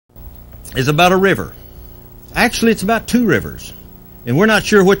is about a river. Actually, it's about two rivers, and we're not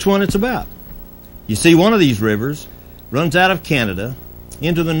sure which one it's about. You see, one of these rivers runs out of Canada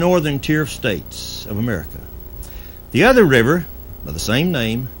into the northern tier of states of America. The other river, by the same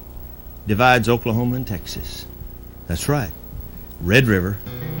name, divides Oklahoma and Texas. That's right, Red River.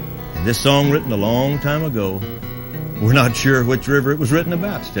 And this song written a long time ago, we're not sure which river it was written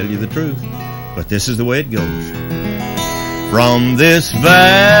about, to tell you the truth. But this is the way it goes. From this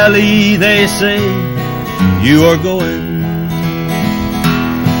valley, they say, you are going.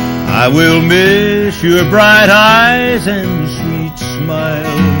 I will miss your bright eyes and sweet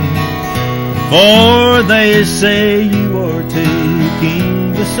smile, for they say you are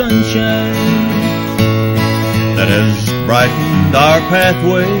taking the sunshine that has brightened our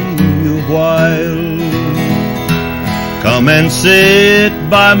pathway a while. Come and sit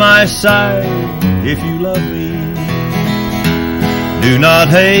by my side if you love me. Do not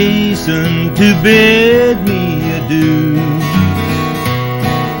hasten to bid me adieu.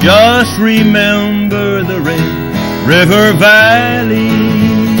 Just remember the Red River Valley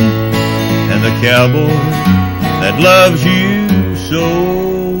and the cowboy that loves you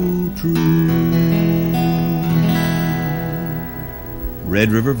so true.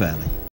 Red River Valley.